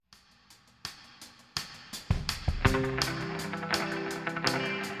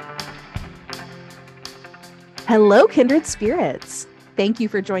Hello, Kindred Spirits. Thank you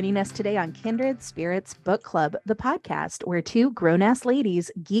for joining us today on Kindred Spirits Book Club, the podcast where two grown-ass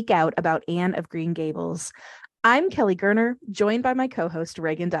ladies geek out about Anne of Green Gables. I'm Kelly Gerner, joined by my co-host,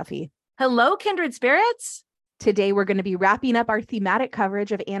 Reagan Duffy. Hello, Kindred Spirits. Today, we're going to be wrapping up our thematic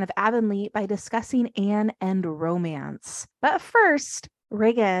coverage of Anne of Avonlea by discussing Anne and romance. But first,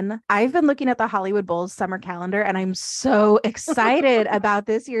 Reagan, I've been looking at the Hollywood Bowl's summer calendar, and I'm so excited about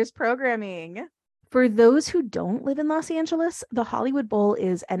this year's programming. For those who don't live in Los Angeles, the Hollywood Bowl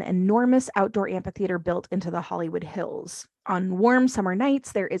is an enormous outdoor amphitheater built into the Hollywood Hills. On warm summer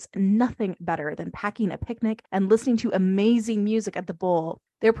nights, there is nothing better than packing a picnic and listening to amazing music at the bowl.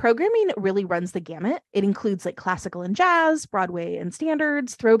 Their programming really runs the gamut. It includes classical and jazz, Broadway and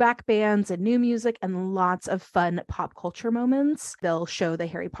standards, throwback bands and new music, and lots of fun pop culture moments. They'll show the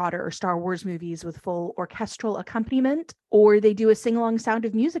Harry Potter or Star Wars movies with full orchestral accompaniment, or they do a sing-along Sound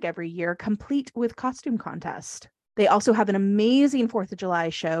of Music every year, complete with costume contest. They also have an amazing 4th of July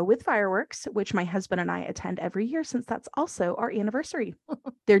show with fireworks, which my husband and I attend every year since that's also our anniversary.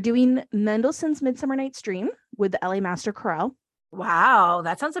 They're doing Mendelssohn's Midsummer Night's Dream with the LA Master Chorale. Wow,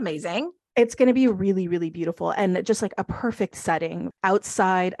 that sounds amazing. It's going to be really, really beautiful and just a perfect setting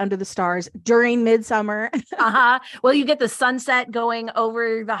outside under the stars during midsummer. Well, you get the sunset going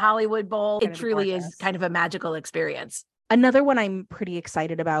over the Hollywood Bowl. It truly gorgeous. is kind of a magical experience. Another one I'm pretty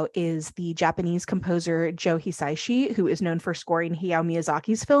excited about is the Japanese composer Joe Hisaishi, who is known for scoring Hayao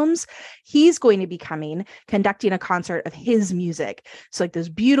Miyazaki's films. He's going to be coming, conducting a concert of his music. So those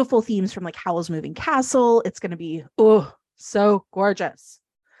beautiful themes from Howl's Moving Castle. It's going to be, so gorgeous.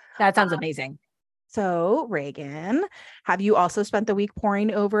 That sounds amazing. So, Reagan, have you also spent the week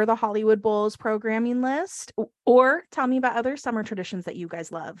poring over the Hollywood Bowl's programming list? Or tell me about other summer traditions that you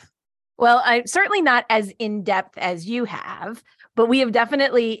guys love. Well, I'm certainly not as in-depth as you have, but we have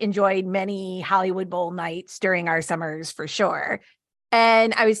definitely enjoyed many Hollywood Bowl nights during our summers for sure.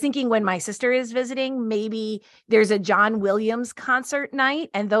 And I was thinking when my sister is visiting, maybe there's a John Williams concert night,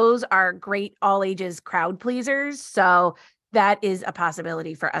 and those are great all ages crowd pleasers. So that is a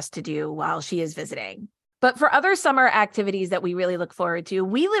possibility for us to do while she is visiting. But for other summer activities that we really look forward to,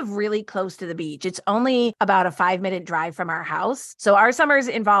 we live really close to the beach. It's only about a 5-minute drive from our house. So our summers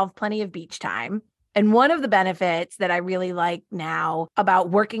involve plenty of beach time. And one of the benefits that I really like now about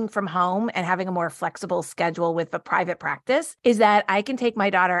working from home and having a more flexible schedule with a private practice is that I can take my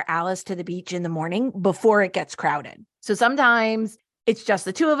daughter Alice to the beach in the morning before it gets crowded. So sometimes it's just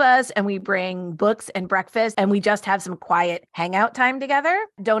the two of us and we bring books and breakfast and we just have some quiet hangout time together.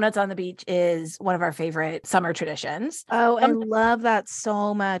 Donuts on the beach is one of our favorite summer traditions. Oh, I love that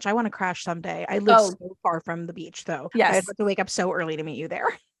so much. I want to crash someday. I live so far from the beach, though. Yes. I have to wake up so early to meet you there.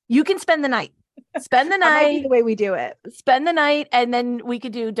 You can spend the night. Spend the That might be night. the way we do it. Spend the night, and then we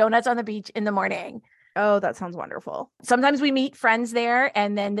could do donuts on the beach in the morning. Oh, that sounds wonderful. Sometimes we meet friends there,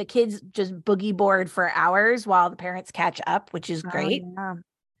 and then the kids just boogie board for hours while the parents catch up, which is great. Oh, yeah.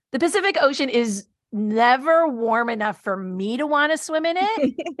 The Pacific Ocean is never warm enough for me to want to swim in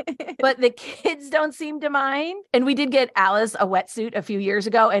it, but the kids don't seem to mind. And we did get Alice a wetsuit a few years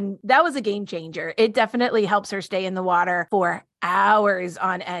ago, and that was a game changer. It definitely helps her stay in the water for hours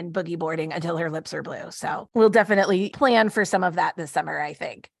on end boogie boarding until her lips are blue. So we'll definitely plan for some of that this summer, I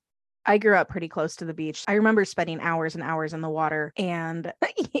think. I grew up pretty close to the beach. I remember spending hours and hours in the water, and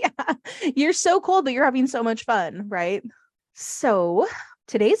yeah, you're so cold, but you're having so much fun, right? So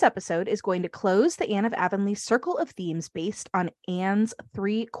today's episode is going to close the Anne of Avonlea circle of themes based on Anne's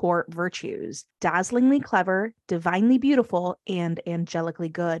 3 core virtues: dazzlingly clever, divinely beautiful, and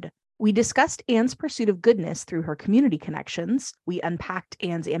angelically good. We discussed Anne's pursuit of goodness through her community connections. We unpacked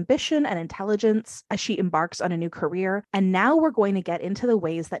Anne's ambition and intelligence as she embarks on a new career. And now we're going to get into the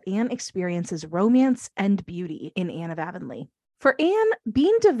ways that Anne experiences romance and beauty in Anne of Avonlea. For Anne,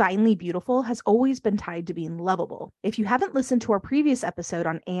 being divinely beautiful has always been tied to being lovable. If you haven't listened to our previous episode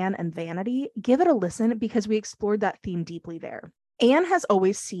on Anne and vanity, give it a listen because we explored that theme deeply there. Anne has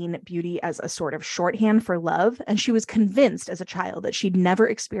always seen beauty as a sort of shorthand for love, and she was convinced as a child that she'd never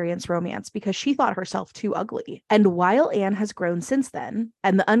experience romance because she thought herself too ugly. And while Anne has grown since then,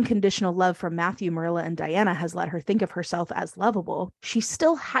 and the unconditional love from Matthew, Marilla, and Diana has let her think of herself as lovable, she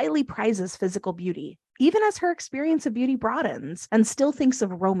still highly prizes physical beauty, even as her experience of beauty broadens, and still thinks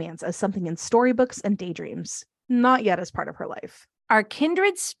of romance as something in storybooks and daydreams, not yet as part of her life. Our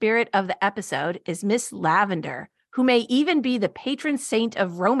kindred spirit of the episode is Miss Lavender, who may even be the patron saint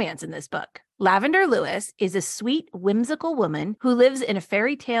of romance in this book. Lavender Lewis is a sweet, whimsical woman who lives in a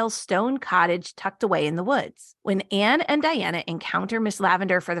fairy tale stone cottage tucked away in the woods. When Anne and Diana encounter Miss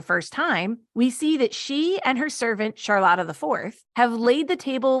Lavender for the first time, we see that she and her servant, Charlotta IV, have laid the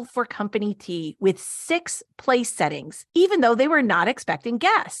table for company tea with 6 place settings, even though they were not expecting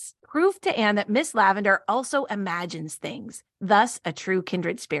guests. Proof to Anne that Miss Lavender also imagines things, thus a true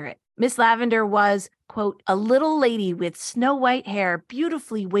kindred spirit. Miss Lavender was, quote, a little lady with snow white hair,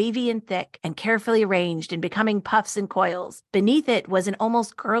 beautifully wavy and thick, and carefully arranged in becoming puffs and coils. Beneath it was an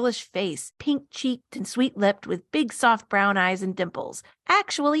almost girlish face, pink-cheeked and sweet-lipped with big soft brown eyes and dimples.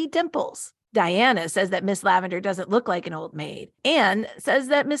 Actually, dimples. Diana says that Miss Lavender doesn't look like an old maid. Anne says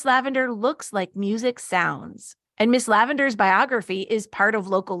that Miss Lavender looks like music sounds. And Miss Lavender's biography is part of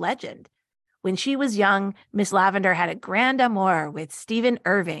local legend. When she was young, Miss Lavender had a grand amour with Stephen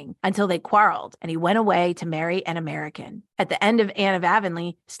Irving until they quarreled and he went away to marry an American. At the end of Anne of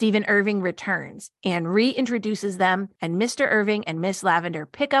Avonlea, Stephen Irving returns. Anne reintroduces them, and Mr. Irving and Miss Lavender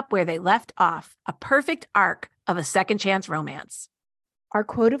pick up where they left off, a perfect arc of a second chance romance. Our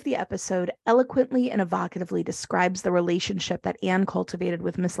quote of the episode eloquently and evocatively describes the relationship that Anne cultivated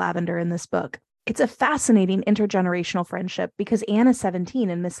with Miss Lavender in this book. It's a fascinating intergenerational friendship because Anne is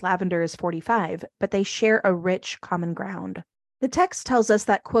 17 and Miss Lavender is 45, but they share a rich common ground. The text tells us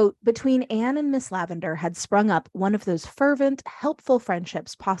that, quote, between Anne and Miss Lavender had sprung up one of those fervent, helpful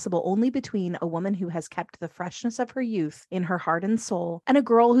friendships possible only between a woman who has kept the freshness of her youth in her heart and soul and a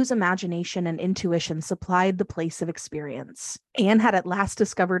girl whose imagination and intuition supplied the place of experience. Anne had at last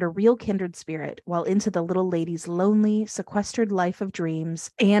discovered a real kindred spirit, while into the little lady's lonely, sequestered life of dreams,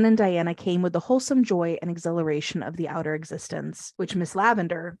 Anne and Diana came with the wholesome joy and exhilaration of the outer existence, which Miss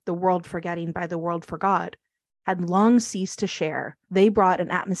Lavender, the world forgetting by the world forgot, had long ceased to share. They brought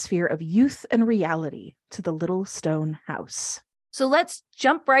an atmosphere of youth and reality to the little stone house. So let's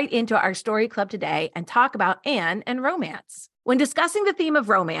jump right into our story club today and talk about Anne and romance. When discussing the theme of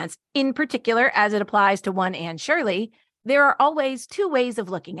romance, in particular as it applies to one Anne Shirley, there are always 2 ways of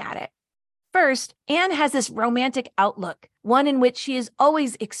looking at it. First, Anne has this romantic outlook, one in which she is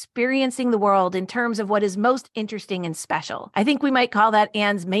always experiencing the world in terms of what is most interesting and special. I think we might call that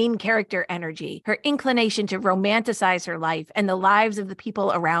Anne's main character energy, her inclination to romanticize her life and the lives of the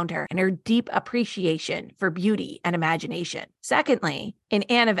people around her, and her deep appreciation for beauty and imagination. Secondly, in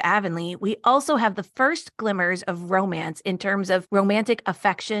Anne of Avonlea, we also have the first glimmers of romance in terms of romantic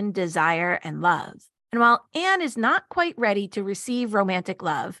affection, desire, and love. And while Anne is not quite ready to receive romantic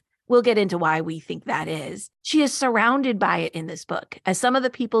love, we'll get into why we think that is, she is surrounded by it in this book, as some of the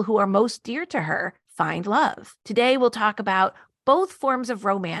people who are most dear to her find love. Today, we'll talk about both forms of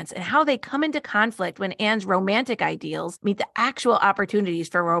romance and how they come into conflict when Anne's romantic ideals meet the actual opportunities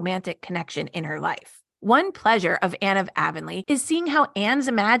for romantic connection in her life. One pleasure of Anne of Avonlea is seeing how Anne's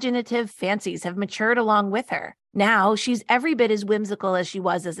imaginative fancies have matured along with her. Now, she's every bit as whimsical as she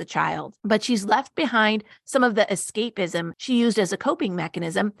was as a child, but she's left behind some of the escapism she used as a coping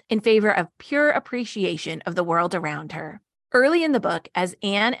mechanism in favor of pure appreciation of the world around her. Early in the book, as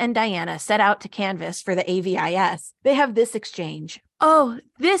Anne and Diana set out to canvass for the AVIS, they have this exchange. "Oh,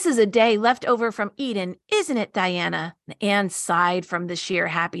 this is a day left over from Eden, isn't it, Diana?" And Anne sighed from the sheer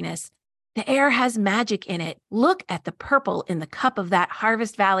happiness. "The air has magic in it. Look at the purple in the cup of that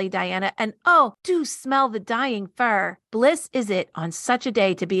Harvest Valley, Diana, and oh, do smell the dying fir. Bliss is it on such a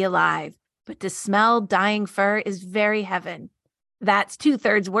day to be alive, but to smell dying fir is very heaven." That's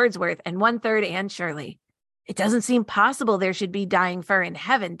 2/3 Wordsworth and 1/3 Anne Shirley. It doesn't seem possible there should be dying fir in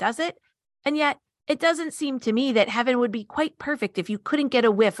heaven, does it? And yet, it doesn't seem to me that heaven would be quite perfect if you couldn't get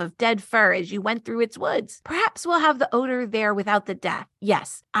a whiff of dead fir as you went through its woods. Perhaps we'll have the odor there without the death.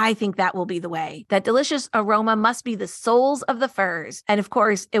 Yes, I think that will be the way. That delicious aroma must be the souls of the firs. And of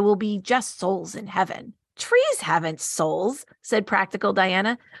course, it will be just souls in heaven. "Trees haven't souls," said practical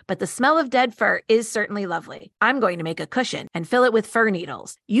Diana, "but the smell of dead fir is certainly lovely. I'm going to make a cushion and fill it with fir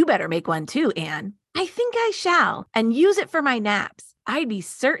needles. You better make one too, Anne." "I think I shall, and use it for my naps. I'd be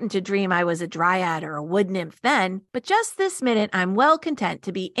certain to dream I was a dryad or a wood nymph then, but just this minute I'm well content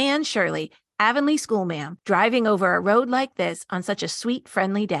to be Anne Shirley, Avonlea schoolma'am, driving over a road like this on such a sweet,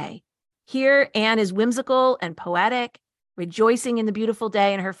 friendly day." Here, Anne is whimsical and poetic, rejoicing in the beautiful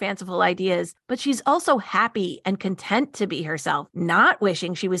day and her fanciful ideas, but she's also happy and content to be herself, not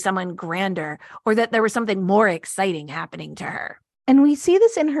wishing she was someone grander or that there was something more exciting happening to her. And we see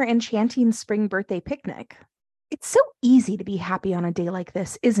this in her enchanting spring birthday picnic. "It's so easy to be happy on a day like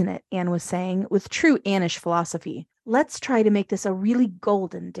this, isn't it?" Anne was saying, with true Annish philosophy. "Let's try to make this a really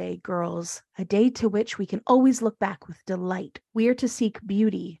golden day, girls, a day to which we can always look back with delight. We are to seek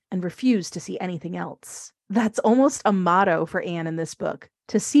beauty and refuse to see anything else." That's almost a motto for Anne in this book,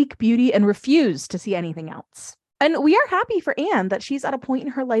 to seek beauty and refuse to see anything else. And we are happy for Anne that she's at a point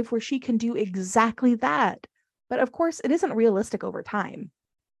in her life where she can do exactly that. But of course, it isn't realistic over time.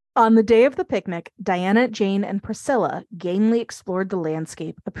 On the day of the picnic, Diana, Jane, and Priscilla gamely explored the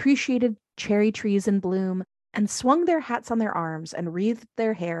landscape, appreciated cherry trees in bloom, and swung their hats on their arms and wreathed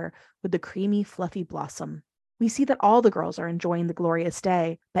their hair with the creamy, fluffy blossom. We see that all the girls are enjoying the glorious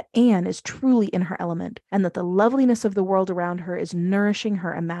day, but Anne is truly in her element, and that the loveliness of the world around her is nourishing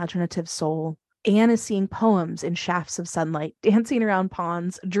her imaginative soul. Anne is seeing poems in shafts of sunlight, dancing around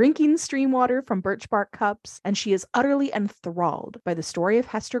ponds, drinking stream water from birch bark cups, and she is utterly enthralled by the story of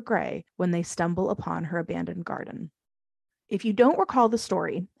Hester Gray when they stumble upon her abandoned garden. If you don't recall the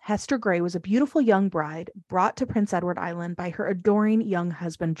story, Hester Gray was a beautiful young bride brought to Prince Edward Island by her adoring young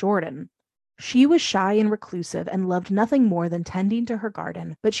husband, Jordan. She was shy and reclusive and loved nothing more than tending to her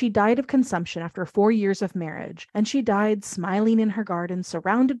garden, but she died of consumption after 4 years of marriage, and she died smiling in her garden,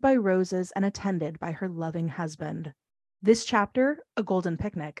 surrounded by roses and attended by her loving husband. This chapter, A Golden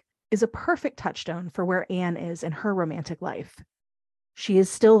Picnic, is a perfect touchstone for where Anne is in her romantic life. She is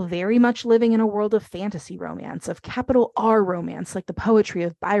still very much living in a world of fantasy romance, of capital R romance, like the poetry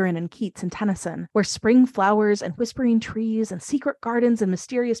of Byron and Keats and Tennyson, where spring flowers and whispering trees and secret gardens and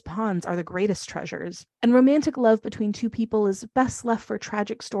mysterious ponds are the greatest treasures. And romantic love between two people is best left for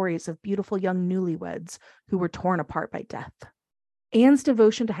tragic stories of beautiful young newlyweds who were torn apart by death. Anne's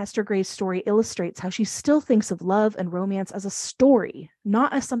devotion to Hester Gray's story illustrates how she still thinks of love and romance as a story,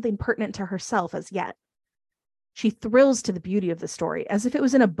 not as something pertinent to herself as yet. She thrills to the beauty of the story as if it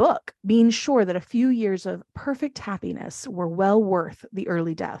was in a book, being sure that a few years of perfect happiness were well worth the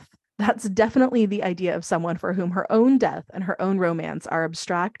early death. That's definitely the idea of someone for whom her own death and her own romance are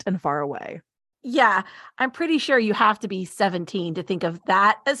abstract and far away. Yeah, I'm pretty sure you have to be 17 to think of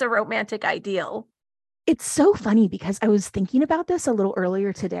that as a romantic ideal. It's so funny because I was thinking about this a little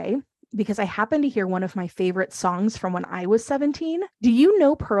earlier today because I happened to hear one of my favorite songs from when I was 17. Do you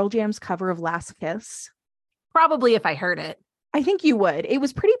know Pearl Jam's cover of Last Kiss? Probably if I heard it. I think you would. It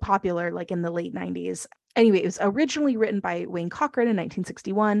was pretty popular like in the late 90s. Anyway, it was originally written by Wayne Cochran in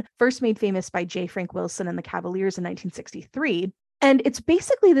 1961, first made famous by J. Frank Wilson and the Cavaliers in 1963. And it's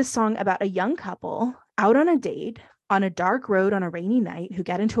basically this song about a young couple out on a date on a dark road on a rainy night who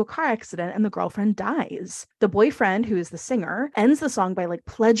get into a car accident and the girlfriend dies. The boyfriend, who is the singer, ends the song by like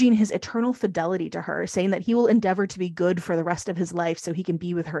pledging his eternal fidelity to her, saying that he will endeavor to be good for the rest of his life so he can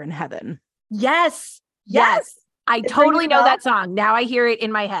be with her in heaven. Yes. Yes. I totally know that song. Now I hear it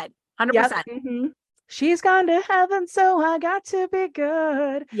in my head. 100%. Yep. Mm-hmm. She's gone to heaven, so I got to be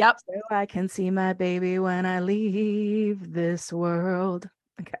good. Yep. So I can see my baby when I leave this world.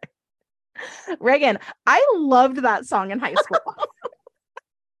 Okay. Reagan, I loved that song in high school.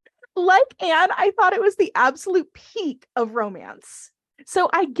 Like Anne, I thought it was the absolute peak of romance.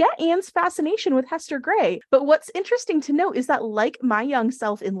 So I get Anne's fascination with Hester Gray, but what's interesting to note is that like my young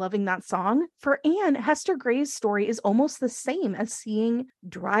self in loving that song, for Anne, Hester Gray's story is almost the same as seeing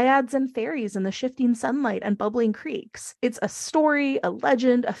dryads and fairies in the shifting sunlight and bubbling creeks. It's a story, a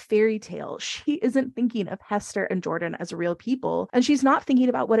legend, a fairy tale. She isn't thinking of Hester and Jordan as real people, and she's not thinking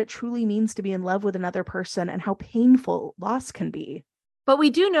about what it truly means to be in love with another person and how painful loss can be. But we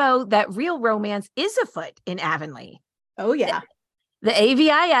do know that real romance is afoot in Avonlea. Oh, yeah. The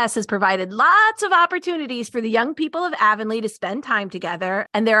AVIS has provided lots of opportunities for the young people of Avonlea to spend time together,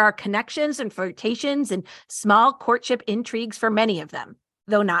 and there are connections and flirtations and small courtship intrigues for many of them,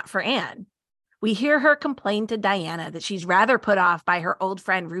 though not for Anne. We hear her complain to Diana that she's rather put off by her old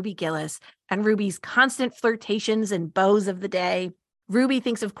friend Ruby Gillis and Ruby's constant flirtations and beaux of the day. Ruby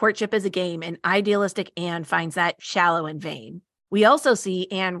thinks of courtship as a game, and idealistic Anne finds that shallow and vain. We also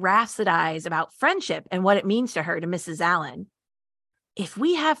see Anne rhapsodize about friendship and what it means to her to Mrs. Allen. If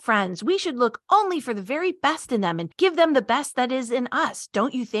we have friends, we should look only for the very best in them and give them the best that is in us,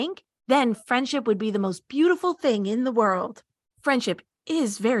 don't you think? Then friendship would be the most beautiful thing in the world. Friendship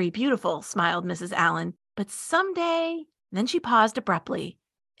is very beautiful, smiled Mrs. Allen, but someday... Then she paused abruptly.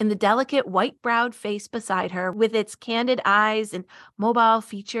 In the delicate white-browed face beside her, with its candid eyes and mobile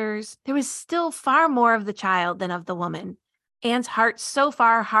features, there was still far more of the child than of the woman. Anne's heart so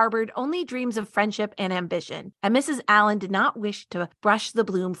far harbored only dreams of friendship and ambition, and Mrs. Allen did not wish to brush the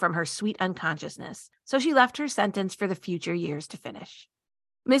bloom from her sweet unconsciousness, so she left her sentence for the future years to finish.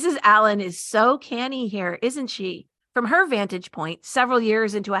 Mrs. Allen is so canny here, isn't she? From her vantage point, several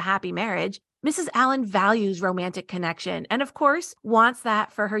years into a happy marriage, Mrs. Allen values romantic connection and, of course, wants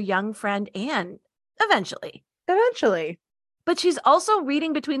that for her young friend Anne, eventually. Eventually. But she's also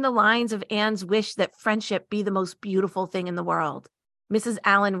reading between the lines of Anne's wish that friendship be the most beautiful thing in the world. Mrs.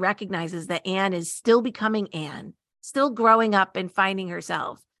 Allen recognizes that Anne is still becoming Anne, still growing up and finding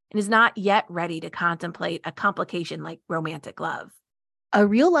herself, and is not yet ready to contemplate a complication like romantic love. A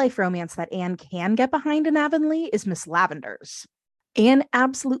real life romance that Anne can get behind in Avonlea is Miss Lavendar's. Anne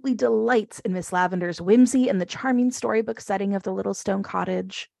absolutely delights in Miss Lavendar's whimsy and the charming storybook setting of the little stone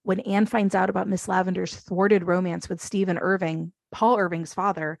cottage. When Anne finds out about Miss Lavendar's thwarted romance with Stephen Irving, Paul Irving's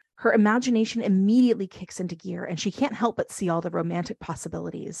father, her imagination immediately kicks into gear and she can't help but see all the romantic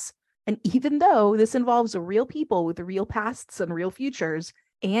possibilities. And even though this involves real people with real pasts and real futures,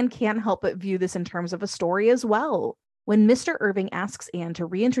 Anne can't help but view this in terms of a story as well. When Mr. Irving asks Anne to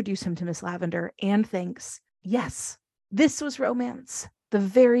reintroduce him to Miss Lavendar, Anne thinks, yes, this was romance,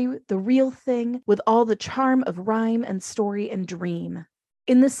 the real thing, with all the charm of rhyme and story and dream.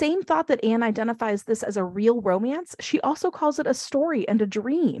 In the same thought that Anne identifies this as a real romance, she also calls it a story and a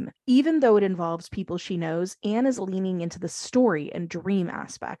dream. Even though it involves people she knows, Anne is leaning into the story and dream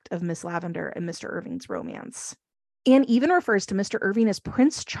aspect of Miss Lavendar and Mr. Irving's romance. Anne even refers to Mr. Irving as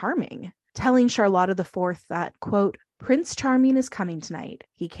Prince Charming, telling Charlotta IV that, quote, Prince Charming is coming tonight.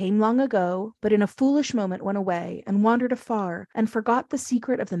 He came long ago, but in a foolish moment went away and wandered afar and forgot the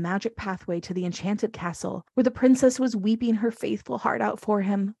secret of the magic pathway to the enchanted castle where the princess was weeping her faithful heart out for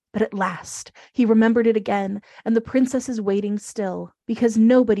him. But at last he remembered it again, and the princess is waiting still because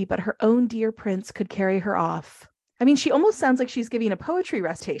nobody but her own dear prince could carry her off. I mean, she almost sounds like she's giving a poetry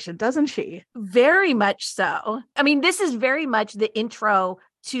recitation, doesn't she? Very much so. I mean, this is very much the intro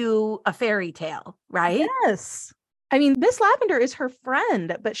to a fairy tale, right? Yes. I mean, Miss Lavendar is her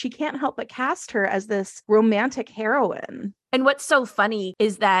friend, but she can't help but cast her as this romantic heroine. And what's so funny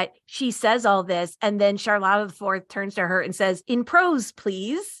is that she says all this, and then Charlotta IV turns to her and says, in prose,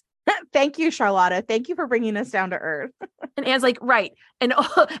 please. Thank you, Charlotta. Thank you for bringing us down to earth. And Anne's like, right. And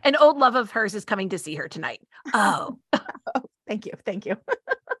an old love of hers is coming to see her tonight. Oh. Oh, thank you. Thank you.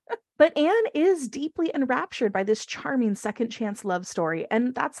 But Anne is deeply enraptured by this charming second chance love story,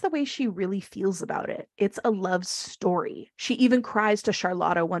 and that's the way she really feels about it. It's a love story. She even cries to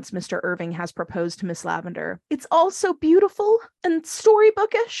Charlotta once Mr. Irving has proposed to Miss Lavendar. It's all so beautiful and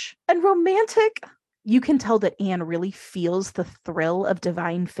storybookish and romantic. You can tell that Anne really feels the thrill of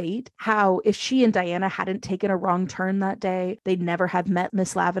divine fate, how if she and Diana hadn't taken a wrong turn that day, they'd never have met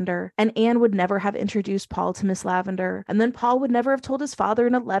Miss Lavendar, and Anne would never have introduced Paul to Miss Lavendar, and then Paul would never have told his father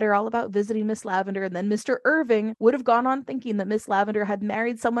in a letter all about visiting Miss Lavendar, and then Mr. Irving would have gone on thinking that Miss Lavendar had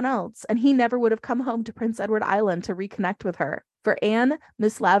married someone else, and he never would have come home to Prince Edward Island to reconnect with her. For Anne,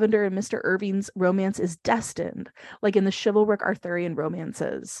 Miss Lavendar and Mr. Irving's romance is destined, like in the chivalric Arthurian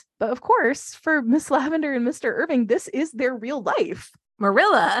romances. But of course, for Miss Lavendar and Mr. Irving, this is their real life.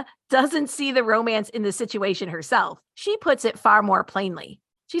 Marilla doesn't see the romance in the situation herself. She puts it far more plainly.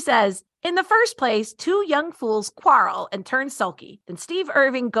 She says, in the first place, two young fools quarrel and turn sulky. Then Steve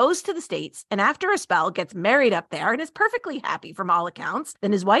Irving goes to the States and after a spell gets married up there and is perfectly happy from all accounts.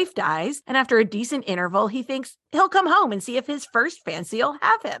 Then his wife dies, and after a decent interval, he thinks he'll come home and see if his first fancy'll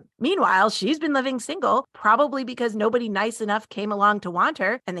have him. Meanwhile, she's been living single, probably because nobody nice enough came along to want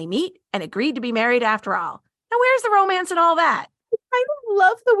her, and they meet and agreed to be married after all. Now, where's the romance in all that? I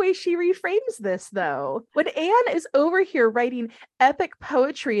love the way she reframes this, though. When Anne is over here writing epic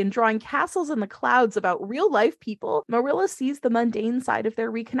poetry and drawing castles in the clouds about real life people, Marilla sees the mundane side of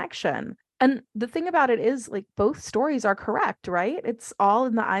their reconnection. And the thing about it is, like, both stories are correct, right? It's all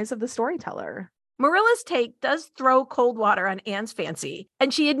in the eyes of the storyteller. Marilla's take does throw cold water on Anne's fancy,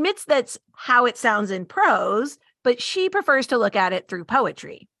 and she admits that's how it sounds in prose, but she prefers to look at it through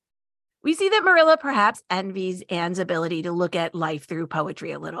poetry. We see that Marilla perhaps envies Anne's ability to look at life through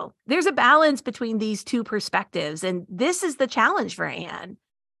poetry a little. There's a balance between these two perspectives, and this is the challenge for Anne.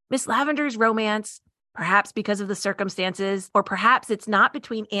 Miss Lavendar's romance, perhaps because of the circumstances, or perhaps it's not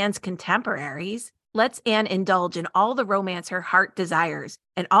between Anne's contemporaries, lets Anne indulge in all the romance her heart desires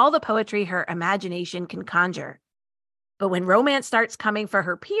and all the poetry her imagination can conjure. But when romance starts coming for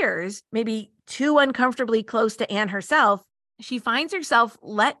her peers, maybe too uncomfortably close to Anne herself, she finds herself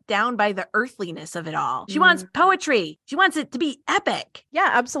let down by the earthliness of it all. She wants poetry. She wants it to be epic. Yeah,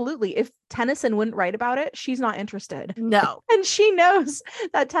 absolutely. If Tennyson wouldn't write about it, she's not interested. No. And she knows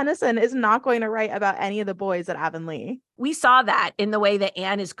that Tennyson is not going to write about any of the boys at Avonlea. We saw that in the way that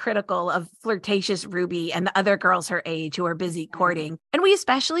Anne is critical of flirtatious Ruby and the other girls her age who are busy courting. And we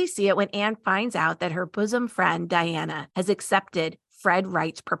especially see it when Anne finds out that her bosom friend, Diana, has accepted Fred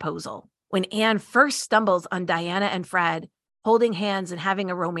Wright's proposal. When Anne first stumbles on Diana and Fred holding hands and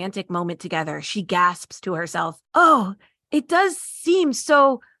having a romantic moment together, she gasps to herself, oh, it does seem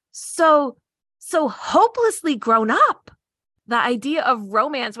so hopelessly grown up. The idea of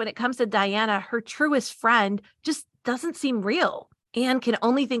romance when it comes to Diana, her truest friend, just doesn't seem real. Anne can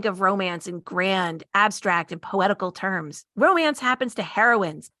only think of romance in grand, abstract, and poetical terms. Romance happens to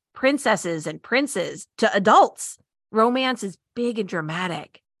heroines, princesses, and princes, to adults. Romance is big and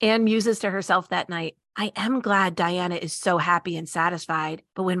dramatic. Anne muses to herself that night, I am glad Diana is so happy and satisfied,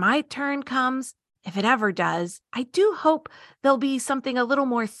 but when my turn comes, if it ever does, I do hope there'll be something a little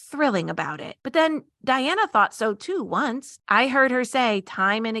more thrilling about it. But then Diana thought so too once. I heard her say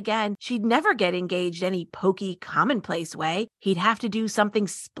time and again she'd never get engaged any pokey, commonplace way. He'd have to do something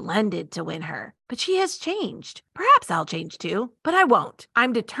splendid to win her. But she has changed. Perhaps I'll change too, but I won't.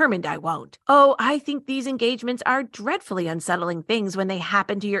 I'm determined I won't. Oh, I think these engagements are dreadfully unsettling things when they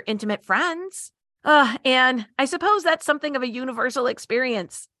happen to your intimate friends. Anne, I suppose that's something of a universal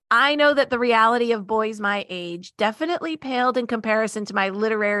experience. I know that the reality of boys my age definitely paled in comparison to my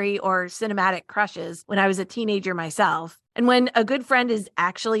literary or cinematic crushes when I was a teenager myself. And when a good friend is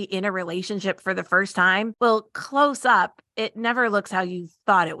actually in a relationship for the first time, well, close up, it never looks how you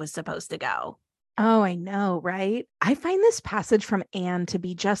thought it was supposed to go. Oh, I know, right? I find this passage from Anne to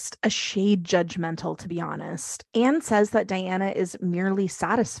be just a shade judgmental, to be honest. Anne says that Diana is merely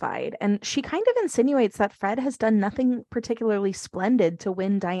satisfied, and she kind of insinuates that Fred has done nothing particularly splendid to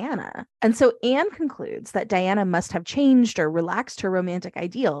win Diana. And so Anne concludes that Diana must have changed or relaxed her romantic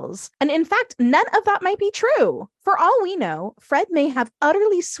ideals. And in fact, none of that might be true. For all we know, Fred may have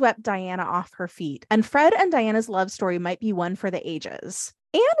utterly swept Diana off her feet, and Fred and Diana's love story might be one for the ages.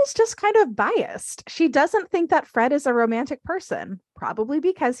 Anne is just kind of biased. She doesn't think that Fred is a romantic person, probably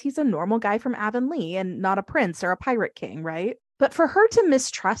because he's a normal guy from Avonlea and not a prince or a pirate king, right? But for her to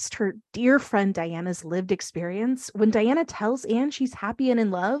mistrust her dear friend Diana's lived experience when Diana tells Anne she's happy and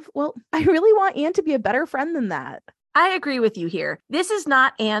in love, well, I really want Anne to be a better friend than that. I agree with you here. This is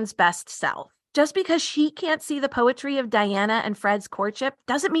not Anne's best self. Just because she can't see the poetry of Diana and Fred's courtship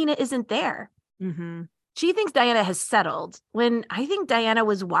doesn't mean it isn't there. Mm-hmm. She thinks Diana has settled when I think Diana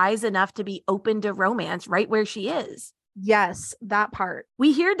was wise enough to be open to romance right where she is. Yes, that part.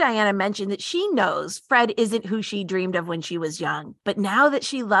 We hear Diana mention that she knows Fred isn't who she dreamed of when she was young, but now that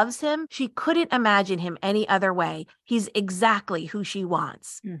she loves him, she couldn't imagine him any other way. He's exactly who she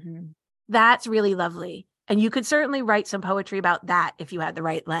wants. Mm-hmm. That's really lovely. And you could certainly write some poetry about that if you had the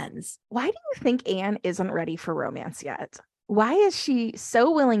right lens. Why do you think Anne isn't ready for romance yet? Why is she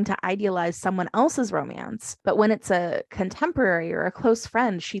so willing to idealize someone else's romance, but when it's a contemporary or a close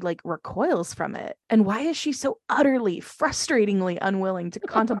friend, she recoils from it? And why is she so utterly, frustratingly unwilling to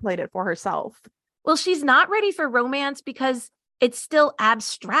contemplate it for herself? Well, she's not ready for romance because it's still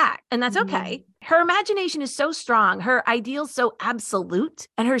abstract, and that's okay. Her imagination is so strong, her ideals so absolute,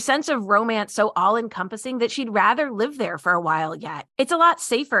 and her sense of romance so all-encompassing that she'd rather live there for a while yet. It's a lot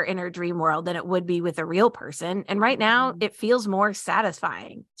safer in her dream world than it would be with a real person, and right now, it feels more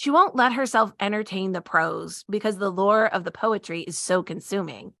satisfying. She won't let herself entertain the prose because the lure of the poetry is so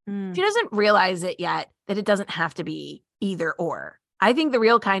consuming. She doesn't realize it yet that it doesn't have to be either or. I think the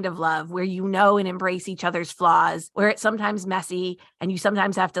real kind of love where you know and embrace each other's flaws, where it's sometimes messy and you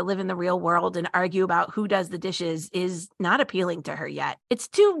sometimes have to live in the real world and argue about who does the dishes is not appealing to her yet. It's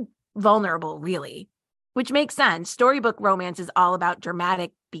too vulnerable, really, which makes sense. Storybook romance is all about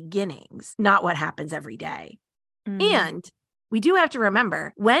dramatic beginnings, not what happens every day. And we do have to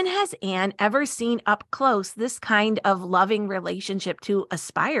remember, when has Anne ever seen up close this kind of loving relationship to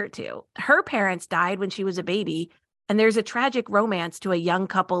aspire to? Her parents died when she was a baby. And there's a tragic romance to a young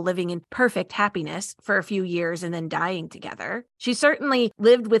couple living in perfect happiness for a few years and then dying together. She certainly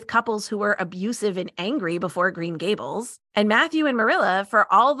lived with couples who were abusive and angry before Green Gables. And Matthew and Marilla, for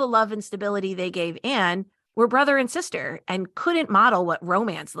all the love and stability they gave Anne, were brother and sister and couldn't model what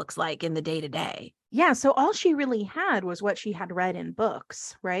romance looks like in the day-to-day. Yeah, so all she really had was what she had read in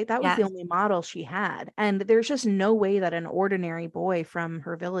books, right? That was the only model she had. And there's just no way that an ordinary boy from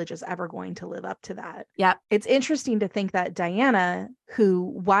her village is ever going to live up to that. Yeah. It's interesting to think that Diana, who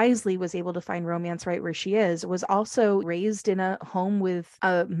wisely was able to find romance right where she is, was also raised in a home with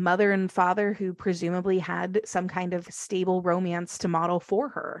a mother and father who presumably had some kind of stable romance to model for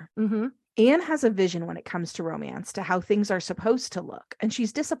her. Mm-hmm. Anne has a vision when it comes to romance, to how things are supposed to look, and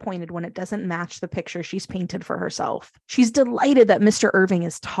she's disappointed when it doesn't match the picture she's painted for herself. She's delighted that Mr. Irving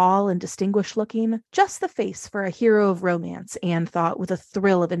is tall and distinguished looking, just the face for a hero of romance, Anne thought with a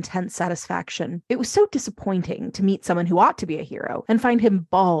thrill of intense satisfaction. It was so disappointing to meet someone who ought to be a hero and find him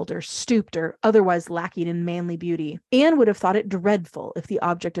bald or stooped or otherwise lacking in manly beauty. Anne would have thought it dreadful if the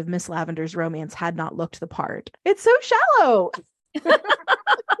object of Miss Lavender's romance had not looked the part. It's so shallow!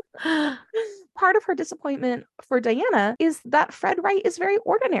 Part of her disappointment for Diana is that Fred Wright is very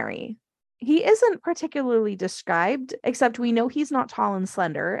ordinary. He isn't particularly described, except we know he's not tall and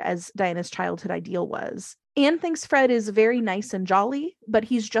slender, as Diana's childhood ideal was. Anne thinks Fred is very nice and jolly, but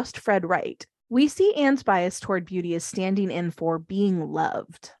he's just Fred Wright. We see Anne's bias toward beauty as standing in for being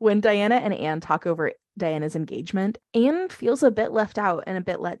loved. When Diana and Anne talk over Diana's engagement, Anne feels a bit left out and a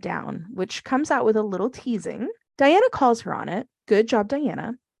bit let down, which comes out with a little teasing. Diana calls her on it. Good job,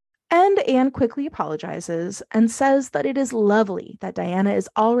 Diana. And Anne quickly apologizes and says that it is lovely that Diana is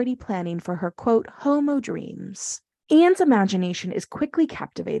already planning for her, quote, homo dreams. Anne's imagination is quickly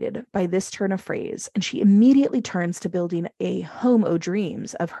captivated by this turn of phrase, and she immediately turns to building a homo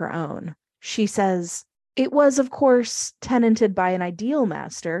dreams of her own. She says, "It was, of course, tenanted by an ideal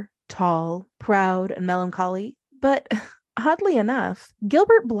master, tall, proud, and melancholy, but oddly enough,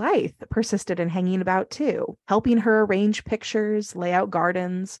 Gilbert Blythe persisted in hanging about too, helping her arrange pictures, lay out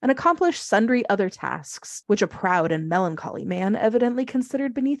gardens, and accomplish sundry other tasks, which a proud and melancholy man evidently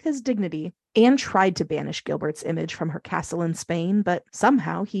considered beneath his dignity. Anne tried to banish Gilbert's image from her castle in Spain, but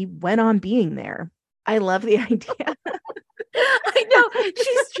somehow he went on being there." I love the idea. I know.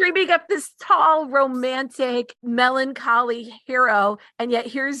 She's dreaming up this tall, romantic, melancholy hero. And yet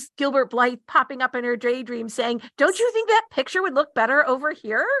here's Gilbert Blythe popping up in her daydream saying, don't you think that picture would look better over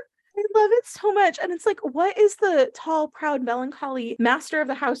here? I love it so much. And it's like, what is the tall, proud, melancholy master of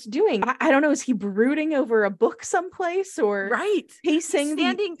the house doing? I don't know. Is he brooding over a book someplace or pacing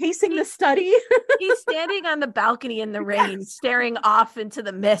the study? He's standing on the balcony in the rain, staring off into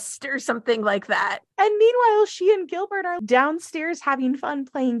the mist or something like that. And meanwhile, she and Gilbert are downstairs having fun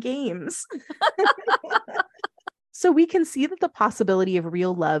playing games. So we can see that the possibility of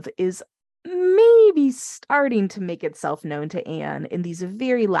real love is maybe starting to make itself known to Anne in these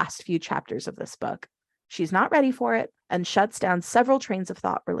very last few chapters of this book. She's not ready for it and shuts down several trains of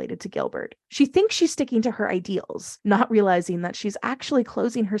thought related to Gilbert. She thinks she's sticking to her ideals, not realizing that she's actually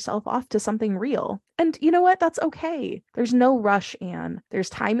closing herself off to something real. And you know what? That's okay. There's no rush, Anne. There's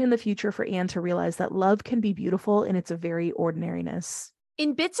time in the future for Anne to realize that love can be beautiful in its very ordinariness.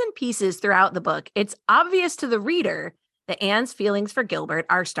 In bits and pieces throughout the book, it's obvious to the reader that Anne's feelings for Gilbert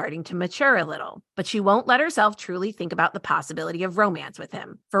are starting to mature a little, but she won't let herself truly think about the possibility of romance with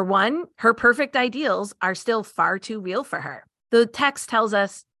him. For one, her perfect ideals are still far too real for her. The text tells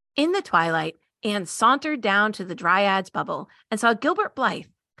us, in the twilight, Anne sauntered down to the Dryad's bubble and saw Gilbert Blythe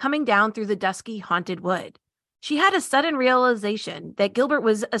coming down through the dusky, haunted wood. She had a sudden realization that Gilbert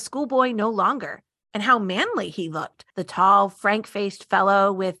was a schoolboy no longer, and how manly he looked, the tall, frank-faced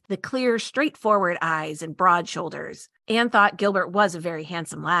fellow with the clear, straightforward eyes and broad shoulders. Anne thought Gilbert was a very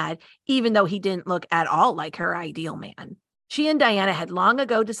handsome lad, even though he didn't look at all like her ideal man. She and Diana had long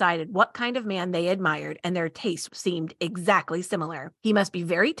ago decided what kind of man they admired, and their tastes seemed exactly similar. He must be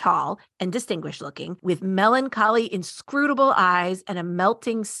very tall and distinguished looking, with melancholy, inscrutable eyes and a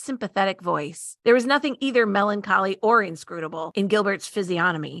melting, sympathetic voice. There was nothing either melancholy or inscrutable in Gilbert's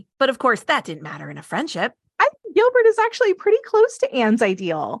physiognomy, but of course that didn't matter in a friendship. I think Gilbert is actually pretty close to Anne's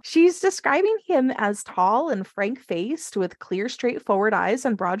ideal. She's describing him as tall and frank-faced with clear, straightforward eyes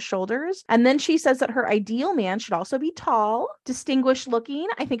and broad shoulders. And then she says that her ideal man should also be tall, distinguished looking.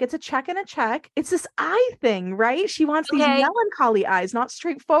 I think it's a check and a check. It's this eye thing, right? She wants these melancholy eyes, not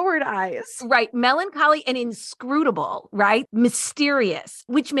straightforward eyes. Right. Melancholy and inscrutable, right? Mysterious,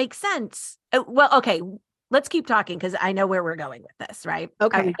 which makes sense. Well, okay. Let's keep talking because I know where we're going with this, right?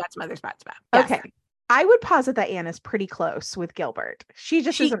 Okay. We've got some other spots about. Yes. Okay. I would posit that Anne is pretty close with Gilbert. She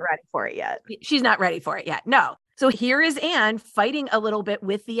isn't ready for it yet. She's not ready for it yet. No. So here is Anne fighting a little bit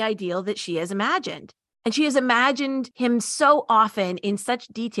with the ideal that she has imagined. And she has imagined him so often in such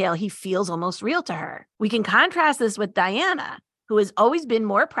detail, he feels almost real to her. We can contrast this with Diana, who has always been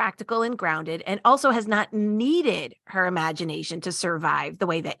more practical and grounded and also has not needed her imagination to survive the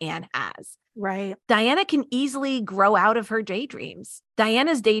way that Anne has. Right. Diana can easily grow out of her daydreams.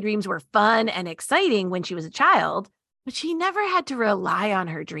 Diana's daydreams were fun and exciting when she was a child, but she never had to rely on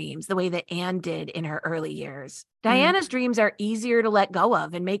her dreams the way that Anne did in her early years. Diana's dreams are easier to let go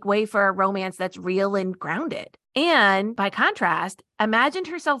of and make way for a romance that's real and grounded. Anne, by contrast, imagined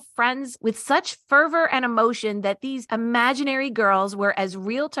herself friends with such fervor and emotion that these imaginary girls were as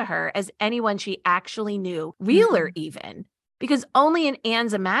real to her as anyone she actually knew, realer even. Because only in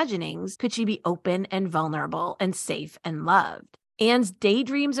Anne's imaginings could she be open and vulnerable and safe and loved. Anne's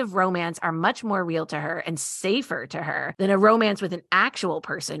daydreams of romance are much more real to her and safer to her than a romance with an actual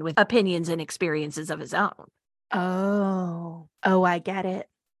person with opinions and experiences of his own. Oh, I get it.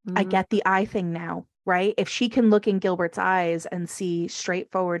 I get the eye thing now. right? If she can look in Gilbert's eyes and see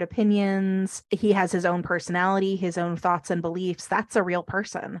straightforward opinions, he has his own personality, his own thoughts and beliefs, that's a real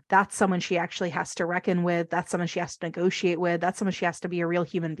person. That's someone she actually has to reckon with. That's someone she has to negotiate with. That's someone she has to be a real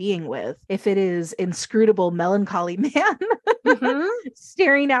human being with. If it is inscrutable, melancholy man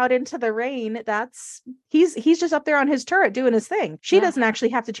staring out into the rain, that's he's just up there on his turret doing his thing. She doesn't actually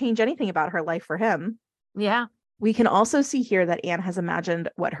have to change anything about her life for him. Yeah. We can also see here that Anne has imagined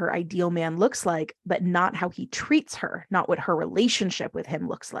what her ideal man looks like, but not how he treats her, not what her relationship with him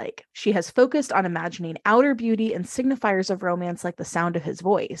looks like. She has focused on imagining outer beauty and signifiers of romance like the sound of his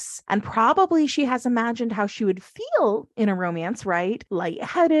voice. And probably she has imagined how she would feel in a romance, right?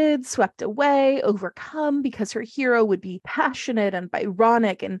 Lightheaded, swept away, overcome, because her hero would be passionate and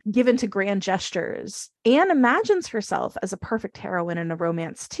Byronic and given to grand gestures. Anne imagines herself as a perfect heroine in a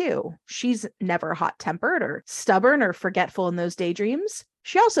romance too. She's never hot-tempered or stubborn or forgetful in those daydreams.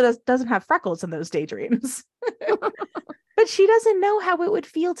 She also doesn't have freckles in those daydreams. But she doesn't know how it would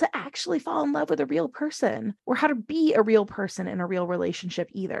feel to actually fall in love with a real person or how to be a real person in a real relationship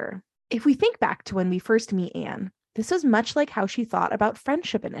either. If we think back to when we first meet Anne, this was much like how she thought about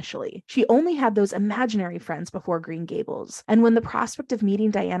friendship initially. She only had those imaginary friends before Green Gables. And when the prospect of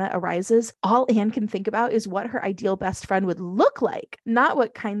meeting Diana arises, all Anne can think about is what her ideal best friend would look like, not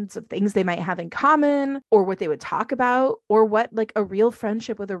what kinds of things they might have in common or what they would talk about or what like a real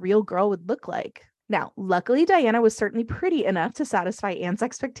friendship with a real girl would look like. Now, luckily, Diana was certainly pretty enough to satisfy Anne's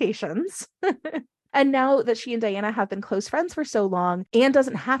expectations. And now that she and Diana have been close friends for so long, Anne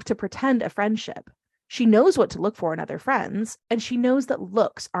doesn't have to pretend a friendship. She knows what to look for in other friends, and she knows that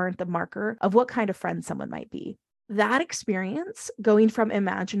looks aren't the marker of what kind of friend someone might be. That experience, going from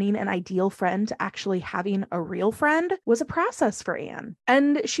imagining an ideal friend to actually having a real friend, was a process for Anne.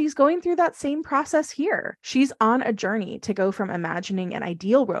 And she's going through that same process here. She's on a journey to go from imagining an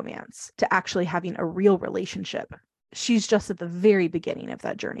ideal romance to actually having a real relationship. She's just at the very beginning of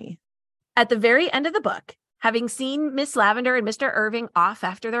that journey. At the very end of the book, having seen Miss Lavender and Mr. Irving off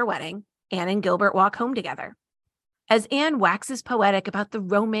after their wedding, Anne and Gilbert walk home together. As Anne waxes poetic about the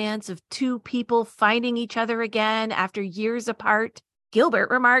romance of two people finding each other again after years apart, Gilbert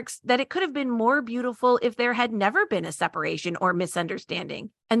remarks that it could have been more beautiful if there had never been a separation or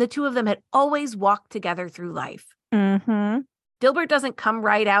misunderstanding, and the two of them had always walked together through life. Gilbert doesn't come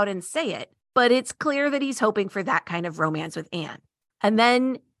right out and say it, but it's clear that he's hoping for that kind of romance with Anne. And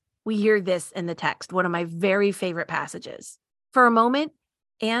then we hear this in the text, one of my very favorite passages. For a moment,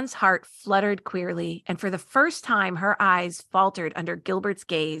 Anne's heart fluttered queerly, and for the first time, her eyes faltered under Gilbert's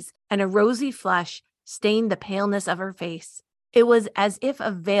gaze, and a rosy flush stained the paleness of her face. It was as if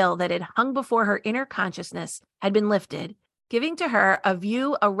a veil that had hung before her inner consciousness had been lifted, giving to her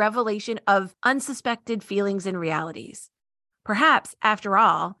a revelation of unsuspected feelings and realities. Perhaps, after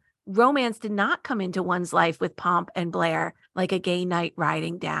all, romance did not come into one's life with pomp and blare like a gay knight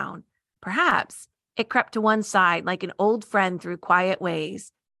riding down. Perhaps it crept to one side like an old friend through quiet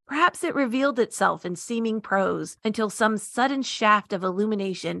ways. Perhaps it revealed itself in seeming prose until some sudden shaft of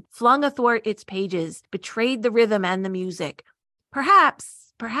illumination flung athwart its pages betrayed the rhythm and the music.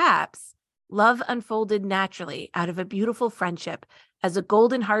 Perhaps, love unfolded naturally out of a beautiful friendship as a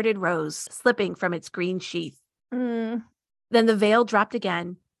golden-hearted rose slipping from its green sheath. Then the veil dropped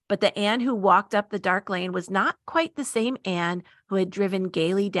again, but the Anne who walked up the dark lane was not quite the same Anne who had driven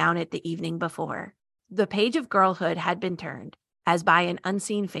gaily down it the evening before. The page of girlhood had been turned, as by an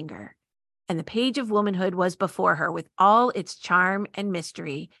unseen finger, and the page of womanhood was before her with all its charm and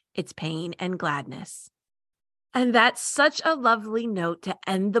mystery, its pain and gladness. And that's such a lovely note to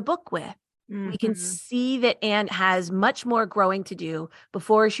end the book with. We can see that Anne has much more growing to do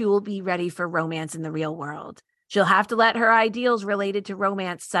before she will be ready for romance in the real world. She'll have to let her ideals related to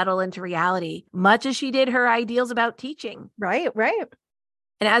romance settle into reality, much as she did her ideals about teaching. Right. And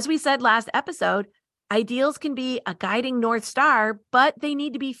as we said last episode, ideals can be a guiding North Star, but they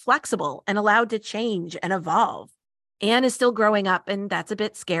need to be flexible and allowed to change and evolve. Anne is still growing up, and that's a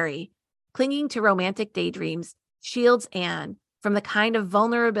bit scary. Clinging to romantic daydreams shields Anne from the kind of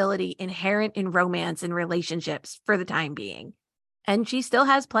vulnerability inherent in romance and relationships for the time being. And she still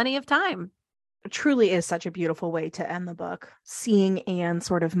has plenty of time. It truly is such a beautiful way to end the book, seeing Anne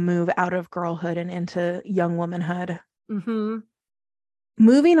sort of move out of girlhood and into young womanhood.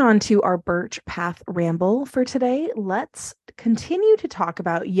 Moving on to our Birch Path ramble for today, let's continue to talk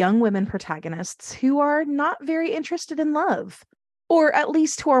about young women protagonists who are not very interested in love, or at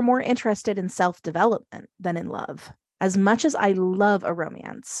least who are more interested in self-development than in love. As much as I love a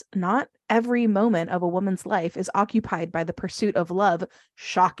romance, not every moment of a woman's life is occupied by the pursuit of love,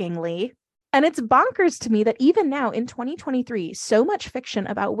 shockingly. And it's bonkers to me that even now in 2023, so much fiction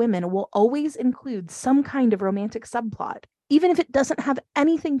about women will always include some kind of romantic subplot, even if it doesn't have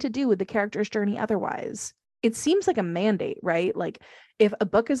anything to do with the character's journey otherwise. It seems like a mandate, right? Like, if a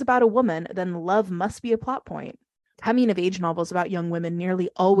book is about a woman, then love must be a plot point. Coming of age novels about young women nearly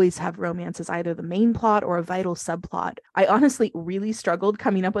always have romance as either the main plot or a vital subplot. I honestly really struggled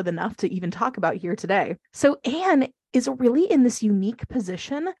coming up with enough to even talk about here today. So Anne is really in this unique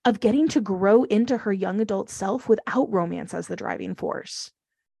position of getting to grow into her young adult self without romance as the driving force.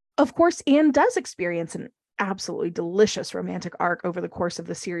 Of course, Anne does experience an absolutely delicious romantic arc over the course of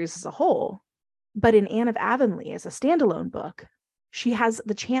the series as a whole. But in Anne of Avonlea, as a standalone book, she has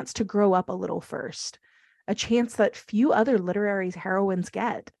the chance to grow up a little first, a chance that few other literary heroines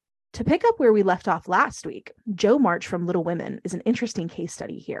get. To pick up where we left off last week, Jo March from Little Women is an interesting case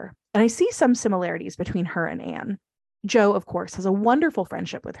study here, and I see some similarities between her and Anne. Jo, of course, has a wonderful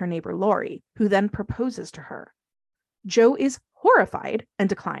friendship with her neighbor Laurie, who then proposes to her. Jo is horrified and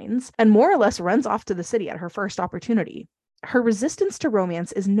declines, and more or less runs off to the city at her first opportunity. Her resistance to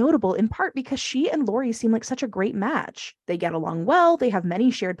romance is notable in part because she and Laurie seem like such a great match. They get along well, they have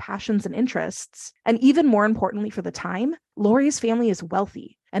many shared passions and interests, and even more importantly for the time, Laurie's family is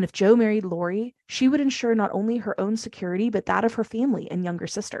wealthy, and if Jo married Laurie, she would ensure not only her own security, but that of her family and younger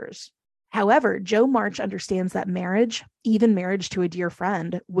sisters. However, Jo March understands that marriage, even marriage to a dear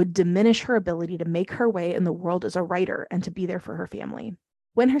friend, would diminish her ability to make her way in the world as a writer and to be there for her family.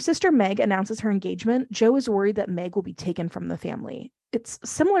 When her sister Meg announces her engagement, Jo is worried that Meg will be taken from the family. It's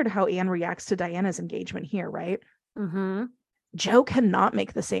similar to how Anne reacts to Diana's engagement here, right? Mm-hmm. Jo cannot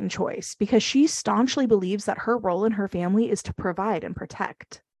make the same choice because she staunchly believes that her role in her family is to provide and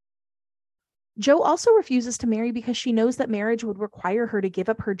protect. Jo also refuses to marry because she knows that marriage would require her to give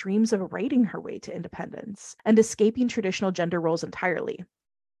up her dreams of writing her way to independence and escaping traditional gender roles entirely.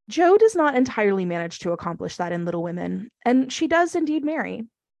 Jo does not entirely manage to accomplish that in Little Women, and she does indeed marry,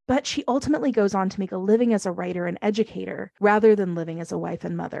 but she ultimately goes on to make a living as a writer and educator rather than living as a wife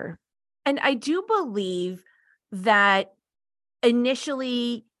and mother. And I do believe that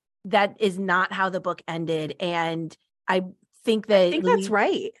initially that is not how the book ended. And I think that I think that's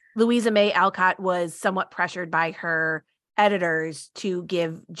right. Louisa May Alcott was somewhat pressured by her editors to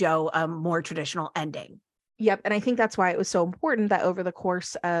give Jo a more traditional ending. Yep. And I think that's why it was so important that over the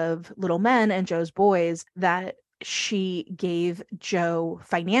course of Little Men and Jo's Boys, that she gave Jo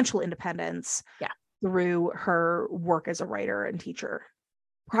financial independence through her work as a writer and teacher.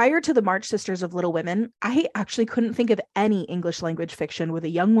 Prior to the March Sisters of Little Women, I actually couldn't think of any English language fiction with a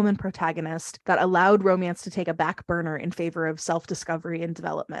young woman protagonist that allowed romance to take a back burner in favor of self-discovery and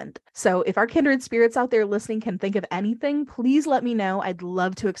development. So if our kindred spirits out there listening can think of anything, please let me know. I'd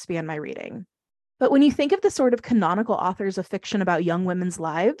love to expand my reading. But when you think of the sort of canonical authors of fiction about young women's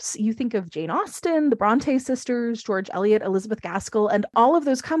lives, you think of Jane Austen, the Bronte sisters, George Eliot, Elizabeth Gaskell, and all of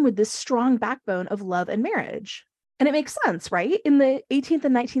those come with this strong backbone of love and marriage. And it makes sense, right? In the 18th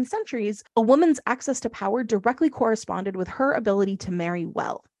and 19th centuries, a woman's access to power directly corresponded with her ability to marry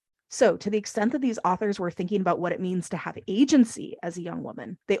well. So, to the extent that these authors were thinking about what it means to have agency as a young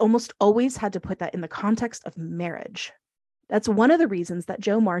woman, they almost always had to put that in the context of marriage. That's one of the reasons that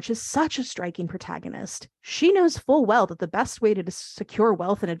Jo March is such a striking protagonist. She knows full well that the best way to secure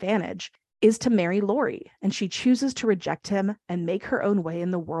wealth and advantage is to marry Laurie, and she chooses to reject him and make her own way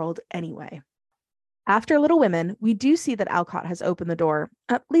in the world anyway. After Little Women, we do see that Alcott has opened the door,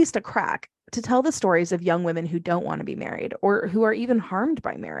 at least a crack, to tell the stories of young women who don't want to be married or who are even harmed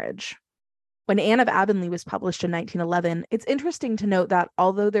by marriage. When Anne of Avonlea was published in 1911, it's interesting to note that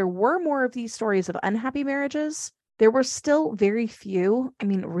although there were more of these stories of unhappy marriages, there were still very few,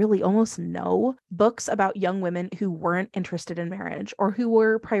 really almost no, books about young women who weren't interested in marriage or who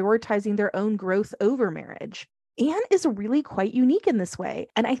were prioritizing their own growth over marriage. Anne is really quite unique in this way,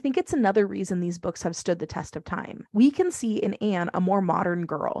 and I think it's another reason these books have stood the test of time. We can see in Anne a more modern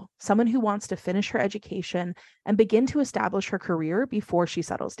girl, someone who wants to finish her education and begin to establish her career before she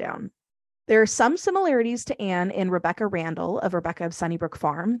settles down. There are some similarities to Anne in Rebecca Randall of Rebecca of Sunnybrook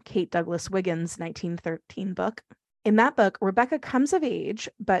Farm, Kate Douglas Wiggins' 1913 book. In that book, Rebecca comes of age,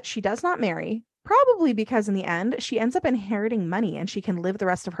 but she does not marry, probably because in the end, she ends up inheriting money and she can live the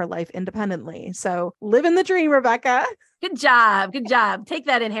rest of her life independently. So living the dream, Rebecca. Good job. Good job. Take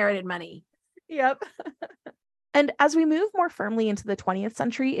that inherited money. Yep. And as we move more firmly into the 20th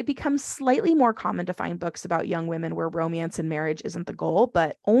century, it becomes slightly more common to find books about young women where romance and marriage isn't the goal,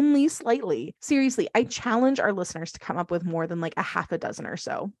 but only slightly. Seriously, I challenge our listeners to come up with more than like a half a dozen or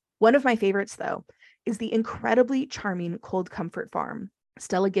so. One of my favorites, though, is the incredibly charming Cold Comfort Farm.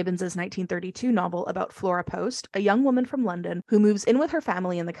 Stella Gibbons's 1932 novel about Flora Post, a young woman from London who moves in with her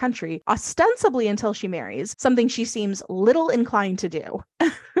family in the country, ostensibly until she marries, something she seems little inclined to do.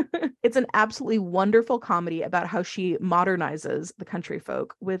 It's an absolutely wonderful comedy about how she modernizes the country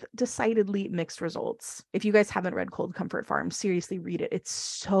folk with decidedly mixed results. If you guys haven't read Cold Comfort Farm, seriously read it. It's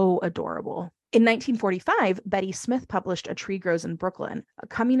so adorable. In 1945, Betty Smith published A Tree Grows in Brooklyn, a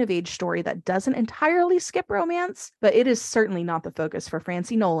coming-of-age story that doesn't entirely skip romance, but it is certainly not the focus for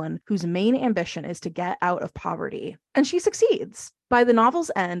Francie Nolan, whose main ambition is to get out of poverty. And she succeeds. By the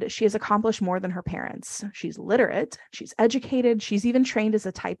novel's end, she has accomplished more than her parents. She's literate, she's educated, she's even trained as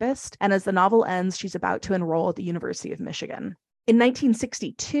a typist, and as the novel ends, she's about to enroll at the University of Michigan. In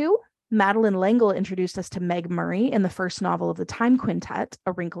 1962, Madeleine L'Engle introduced us to Meg Murray in the first novel of the Time Quintet,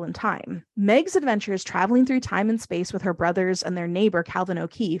 A Wrinkle in Time. Meg's adventures traveling through time and space with her brothers and their neighbor, Calvin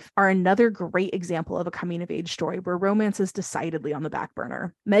O'Keefe, are another great example of a coming-of-age story where romance is decidedly on the back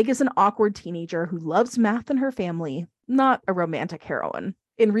burner. Meg is an awkward teenager who loves math and her family, not a romantic heroine.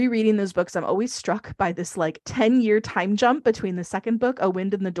 In rereading those books, I'm always struck by this 10-year time jump between the second book, A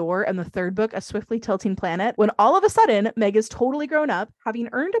Wind in the Door, and the third book, A Swiftly Tilting Planet, when all of a sudden, Meg is totally grown up, having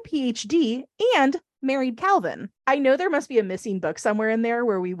earned a PhD and married Calvin. I know there must be a missing book somewhere in there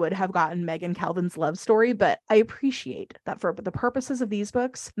where we would have gotten Meg and Calvin's love story, but I appreciate that for the purposes of these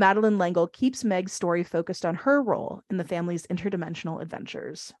books, Madeleine L'Engle keeps Meg's story focused on her role in the family's interdimensional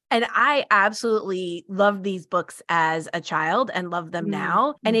adventures. And I absolutely loved these books as a child and love them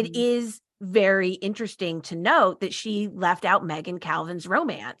now. And it is very interesting to note that she left out Meg and Calvin's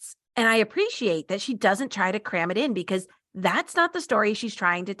romance. And I appreciate that she doesn't try to cram it in because that's not the story she's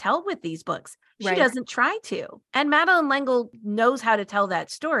trying to tell with these books. She doesn't try to. And Madeleine L'Engle knows how to tell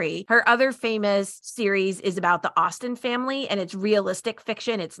that story. Her other famous series is about the Austen family, and it's realistic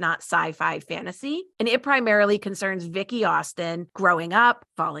fiction. It's not sci-fi fantasy. And it primarily concerns Vicky Austen growing up,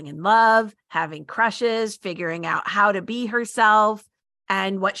 falling in love, having crushes, figuring out how to be herself,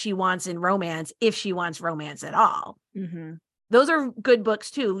 and what she wants in romance, if she wants romance at all. Those are good books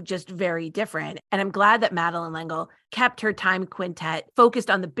too, just very different. And I'm glad that Madeleine L'Engle kept her Time Quintet focused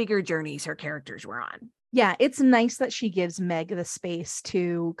on the bigger journeys her characters were on. Yeah, it's nice that she gives Meg the space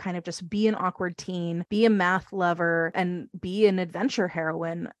to kind of just be an awkward teen, be a math lover, and be an adventure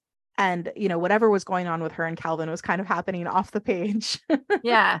heroine. And, whatever was going on with her and Calvin was kind of happening off the page.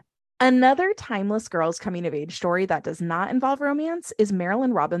 Yeah. Another timeless girls coming of age story that does not involve romance is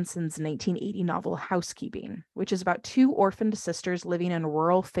Marilynne Robinson's 1980 novel Housekeeping, which is about two orphaned sisters living in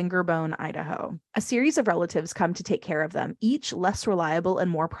rural Fingerbone, Idaho. A series of relatives come to take care of them, each less reliable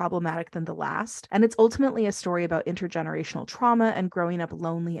and more problematic than the last, and it's ultimately a story about intergenerational trauma and growing up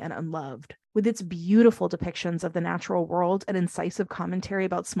lonely and unloved. With its beautiful depictions of the natural world and incisive commentary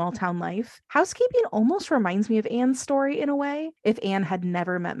about small town life, Housekeeping almost reminds me of Anne's story in a way, if Anne had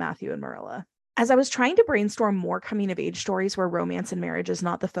never met Matthew and Marilla. As I was trying to brainstorm more coming-of-age stories where romance and marriage is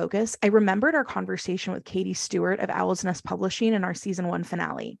not the focus, I remembered our conversation with Katie Stewart of Owl's Nest Publishing in our season 1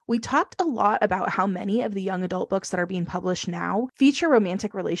 finale. We talked a lot about how many of the young adult books that are being published now feature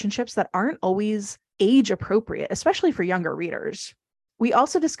romantic relationships that aren't always age-appropriate, especially for younger readers. We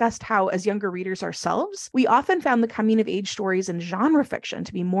also discussed how, as younger readers ourselves, we often found the coming-of-age stories in genre fiction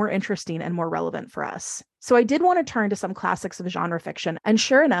to be more interesting and more relevant for us. So I did want to turn to some classics of genre fiction, and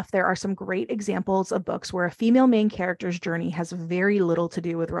sure enough, there are some great examples of books where a female main character's journey has very little to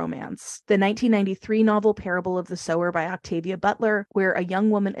do with romance. The 1993 novel Parable of the Sower by Octavia Butler, where a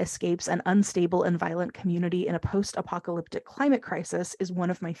young woman escapes an unstable and violent community in a post-apocalyptic climate crisis, is one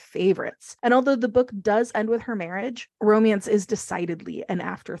of my favorites. And although the book does end with her marriage, romance is decidedly an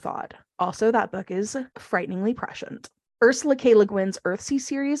afterthought. Also, that book is frighteningly prescient. Ursula K. Le Guin's Earthsea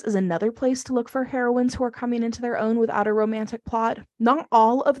series is another place to look for heroines who are coming into their own without a romantic plot. Not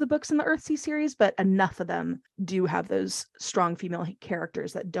all of the books in the Earthsea series, but enough of them do have those strong female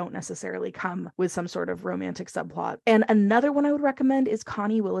characters that don't necessarily come with some sort of romantic subplot. And another one I would recommend is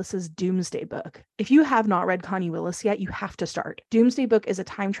Connie Willis's Doomsday Book. If you have not read Connie Willis yet, you have to start. Doomsday Book is a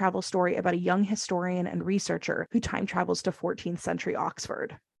time travel story about a young historian and researcher who time travels to 14th century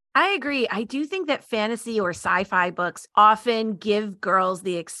Oxford. I agree. I do think that fantasy or sci-fi books often give girls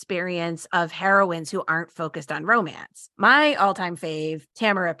the experience of heroines who aren't focused on romance. My all-time fave,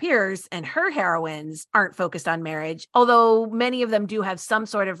 Tamara Pierce, and her heroines aren't focused on marriage, although many of them do have some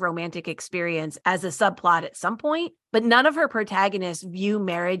sort of romantic experience as a subplot at some point. But none of her protagonists view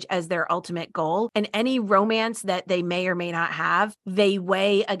marriage as their ultimate goal, and any romance that they may or may not have, they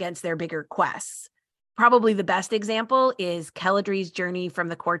weigh against their bigger quests. Probably the best example is Kelladry's journey from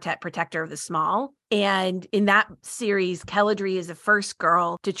the quartet protector of the small. And in that series, Kelladry is the first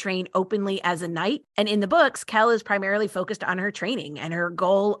girl to train openly as a knight. And in the books, Kel is primarily focused on her training and her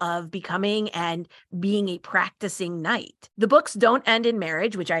goal of becoming and being a practicing knight. The books don't end in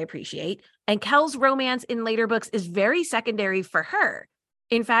marriage, which I appreciate. And Kel's romance in later books is very secondary for her.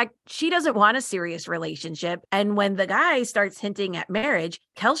 In fact, she doesn't want a serious relationship. And when the guy starts hinting at marriage,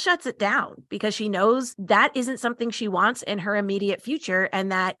 Kel shuts it down because she knows that isn't something she wants in her immediate future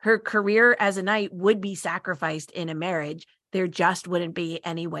and that her career as a knight would be sacrificed in a marriage. There just wouldn't be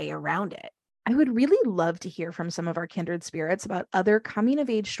any way around it. I would really love to hear from some of our kindred spirits about other coming of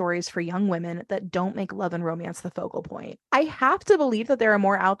age stories for young women that don't make love and romance the focal point. I have to believe that there are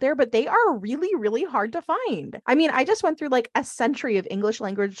more out there, but they are really, really hard to find. I mean, I just went through like a century of English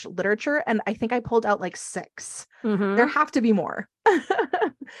language literature, and I think I pulled out like 6. There have to be more.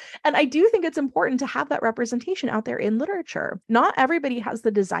 And I do think it's important to have that representation out there in literature. Not everybody has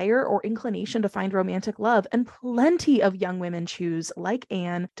the desire or inclination to find romantic love, and plenty of young women choose, like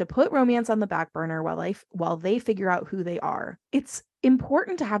Anne, to put romance on the back burner while they figure out who they are. It's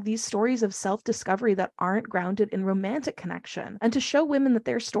important to have these stories of self-discovery that aren't grounded in romantic connection, and to show women that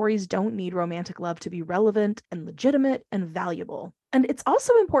their stories don't need romantic love to be relevant and legitimate and valuable. And it's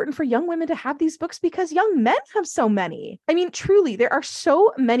also important for young women to have these books because young men have so many. I mean, truly, there are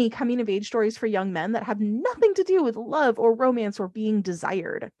so many coming of age stories for young men that have nothing to do with love or romance or being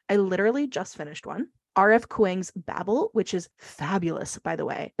desired. I literally just finished one. R.F. Kuang's Babel, which is fabulous, by the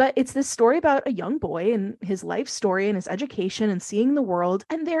way. But it's this story about a young boy and his life story and his education and seeing the world.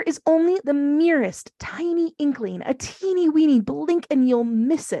 And there is only the merest tiny inkling, a teeny weeny blink and you'll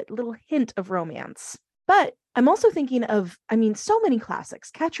miss it, little hint of romance. But I'm also thinking of, so many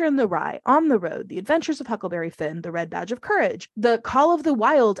classics: Catcher in the Rye, On the Road, The Adventures of Huckleberry Finn, The Red Badge of Courage, The Call of the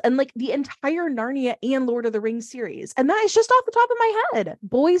Wild, and like the entire Narnia and Lord of the Rings series. And that is just off the top of my head.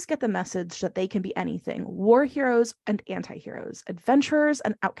 Boys get the message that they can be anything: war heroes and anti-heroes, adventurers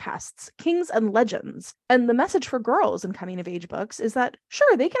and outcasts, kings and legends. And the message for girls in coming of age books is that,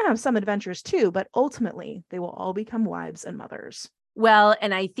 sure, they can have some adventures too, but ultimately they will all become wives and mothers. Well,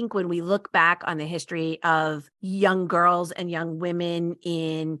 and I think when we look back on the history of young girls and young women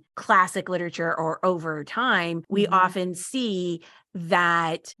in classic literature or over time, we often see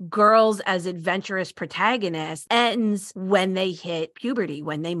that girls as adventurous protagonists ends when they hit puberty,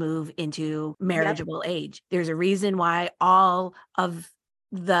 when they move into marriageable age. There's a reason why all of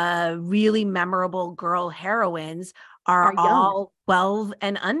the really memorable girl heroines are all 12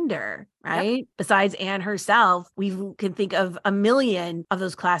 and under, right? Yep. Besides Anne herself, we can think of a million of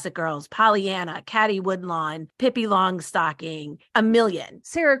those classic girls: Pollyanna, Caddy Woodlawn, Pippi Longstocking, a million.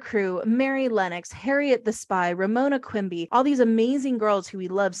 Sarah Crewe, Mary Lennox, Harriet the Spy, Ramona Quimby, all these amazing girls who we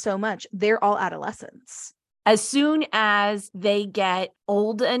love so much, they're all adolescents. As soon as they get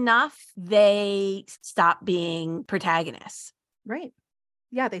old enough, they stop being protagonists. Right.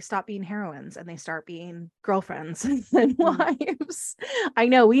 Yeah, they stop being heroines and they start being girlfriends and wives. I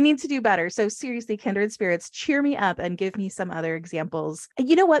know we need to do better. So seriously, kindred spirits, cheer me up and give me some other examples.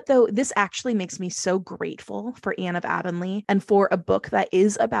 You know what, though? This actually makes me so grateful for Anne of Avonlea and for a book that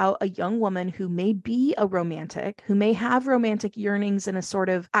is about a young woman who may be a romantic, who may have romantic yearnings in a sort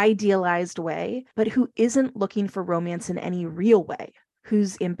of idealized way, but who isn't looking for romance in any real way,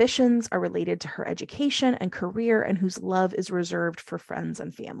 whose ambitions are related to her education and career, and whose love is reserved for friends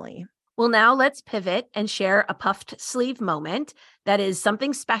and family. Well, now let's pivot and share a puffed sleeve moment that is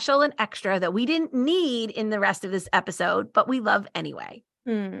something special and extra that we didn't need in the rest of this episode, but we love anyway.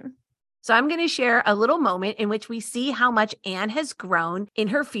 So I'm going to share a little moment in which we see how much Anne has grown in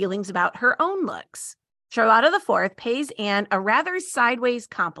her feelings about her own looks. Charlotta IV pays Anne a rather sideways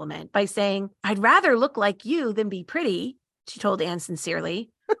compliment by saying, "I'd rather look like you than be pretty," she told Anne sincerely.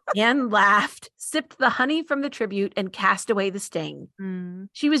 Anne laughed, sipped the honey from the tribute, and cast away the sting.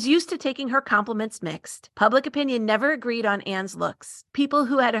 She was used to taking her compliments mixed. Public opinion never agreed on Anne's looks. People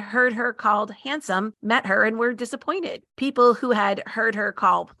who had heard her called handsome met her and were disappointed. People who had heard her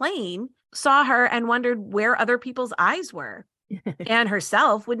called plain saw her and wondered where other people's eyes were. Anne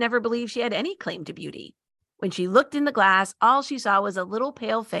herself would never believe she had any claim to beauty. When she looked in the glass, all she saw was a little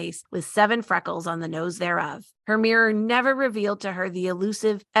pale face with 7 freckles on the nose thereof. Her mirror never revealed to her the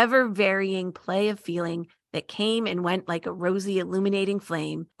elusive, ever-varying play of feeling that came and went like a rosy illuminating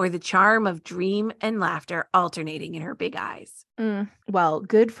flame, or the charm of dream and laughter alternating in her big eyes. Well,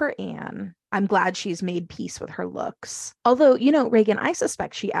 good for Anne. I'm glad she's made peace with her looks. Although, Reagan, I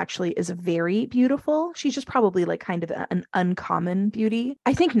suspect she actually is very beautiful. She's just probably like kind of an uncommon beauty.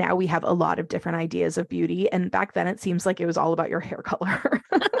 I think now we have a lot of different ideas of beauty. And back then it seems like it was all about your hair color.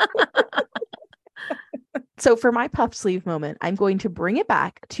 So for my puff sleeve moment, I'm going to bring it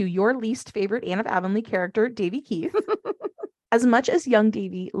back to your least favorite Anne of Avonlea character, Davy Keith. As much as young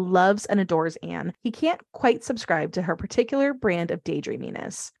Davy loves and adores Anne, he can't quite subscribe to her particular brand of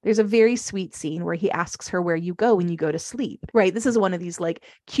daydreaminess. There's a very sweet scene where he asks her where you go when you go to sleep. Right, this is one of these like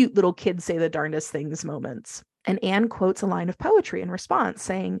cute little kids say the darndest things moments. And Anne quotes a line of poetry in response,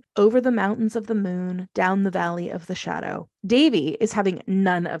 saying, "Over the mountains of the moon, down the valley of the shadow." Davy is having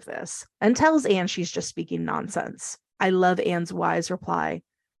none of this and tells Anne she's just speaking nonsense. I love Anne's wise reply.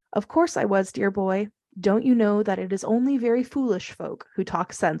 "Of course I was, dear boy. Don't you know that it is only very foolish folk who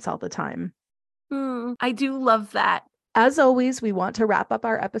talk sense all the time?" I do love that. As always, we want to wrap up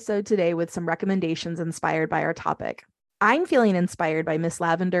our episode today with some recommendations inspired by our topic. I'm feeling inspired by Miss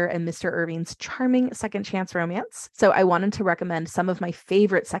Lavender and Mr. Irving's charming second chance romance, so I wanted to recommend some of my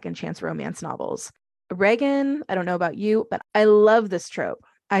favorite second chance romance novels. Reagan, I don't know about you, but I love this trope.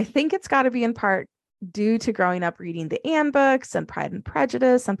 I think it's got to be in part due to growing up reading the Anne books and Pride and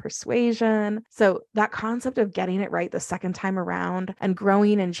Prejudice and Persuasion. So that concept of getting it right the second time around and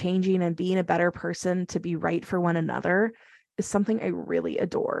growing and changing and being a better person to be right for one another is something I really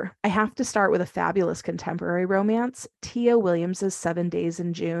adore. I have to start with a fabulous contemporary romance, Tia Williams's 7 Days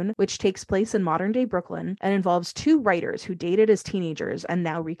in June, which takes place in modern-day Brooklyn and involves two writers who dated as teenagers and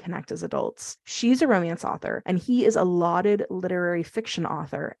now reconnect as adults. She's a romance author, and he is a lauded literary fiction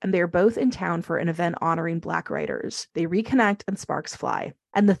author, and they're both in town for an event honoring Black writers. They reconnect and sparks fly.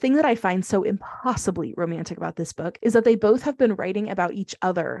 And the thing that I find so impossibly romantic about this book is that they both have been writing about each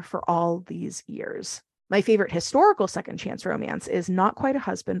other for all these years. My favorite historical second chance romance is Not Quite a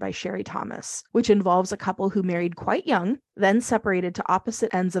Husband by Sherry Thomas, which involves a couple who married quite young, then separated to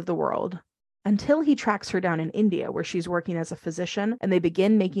opposite ends of the world, until he tracks her down in India, where she's working as a physician, and they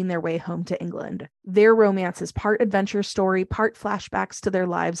begin making their way home to England. Their romance is part adventure story, part flashbacks to their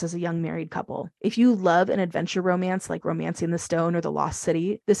lives as a young married couple. If you love an adventure romance like Romancing the Stone or The Lost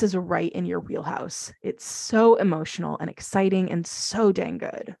City, this is right in your wheelhouse. It's so emotional and exciting and so dang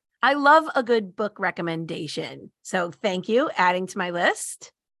good. I love a good book recommendation. So thank you, adding to my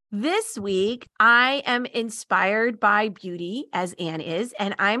list. This week, I am inspired by beauty, as Anne is,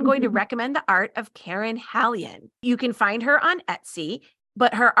 and I'm going to recommend the art of Karen Hallion. You can find her on Etsy,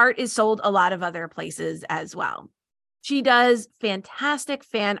 but her art is sold a lot of other places as well. She does fantastic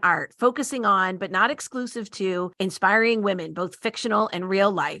fan art, focusing on, but not exclusive to, inspiring women, both fictional and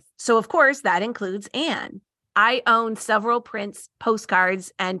real life. So, of course, that includes Anne. I own several prints,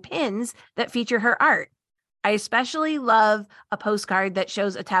 postcards, and pins that feature her art. I especially love a postcard that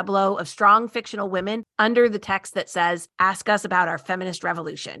shows a tableau of strong fictional women under the text that says, "Ask us about our feminist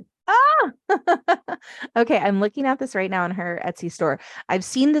revolution." Okay, I'm looking at this right now in her Etsy store. I've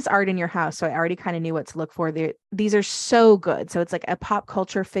seen this art in your house, so I already kind of knew what to look for. These are so good. So it's like a pop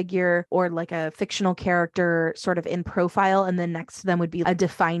culture figure or like a fictional character sort of in profile, and then next to them would be a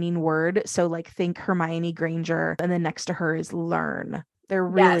defining word. So like think Hermione Granger, and then next to her is learn. They're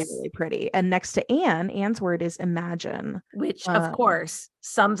really, really pretty. And next to Anne's word is imagine. Which, of course,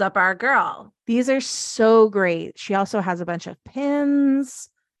 sums up our girl. These are so great. She also has a bunch of pins.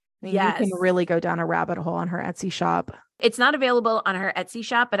 I mean, you can really go down a rabbit hole on her Etsy shop. It's not available on her Etsy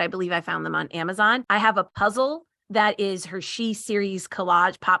shop, but I believe I found them on Amazon. I have a puzzle that is her She Series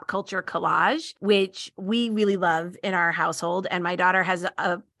collage, pop culture collage, which we really love in our household. And my daughter has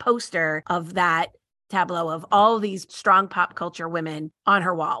a poster of that tableau of all of these strong pop culture women on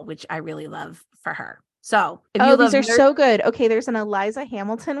her wall, which I really love for her. So these are so good. Okay, there's an Eliza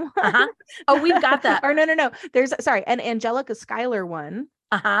Hamilton one. Oh, we've got that. Or no. There's an Angelica Schuyler one.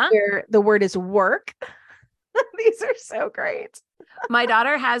 Where the word is work. These are so great. My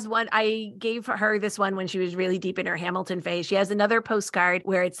daughter has one. I gave her this one when she was really deep in her Hamilton phase. She has another postcard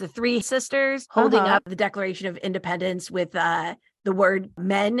where it's the three sisters holding up the Declaration of Independence with the word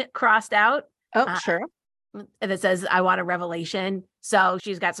men crossed out. Oh, sure. And it says, "I want a revelation." So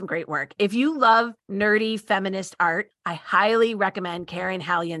she's got some great work. If you love nerdy feminist art, I highly recommend Karen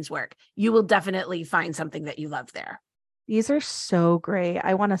Hallion's work. You will definitely find something that you love there. These are so great.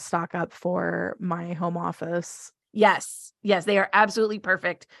 I want to stock up for my home office. Yes, they are absolutely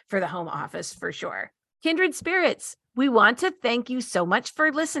perfect for the home office for sure. Kindred spirits, we want to thank you so much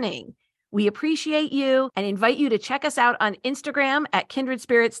for listening. We appreciate you and invite you to check us out on Instagram at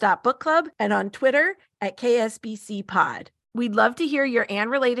kindredspirits.bookclub and on Twitter at KSBCpod. We'd love to hear your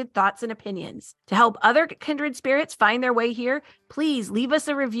Anne-related thoughts and opinions. To help other kindred spirits find their way here, please leave us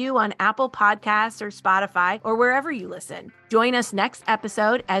a review on Apple Podcasts or Spotify or wherever you listen. Join us next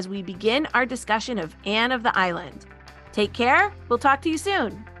episode as we begin our discussion of Anne of the Island. Take care. We'll talk to you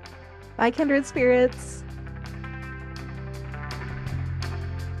soon. Bye, kindred spirits.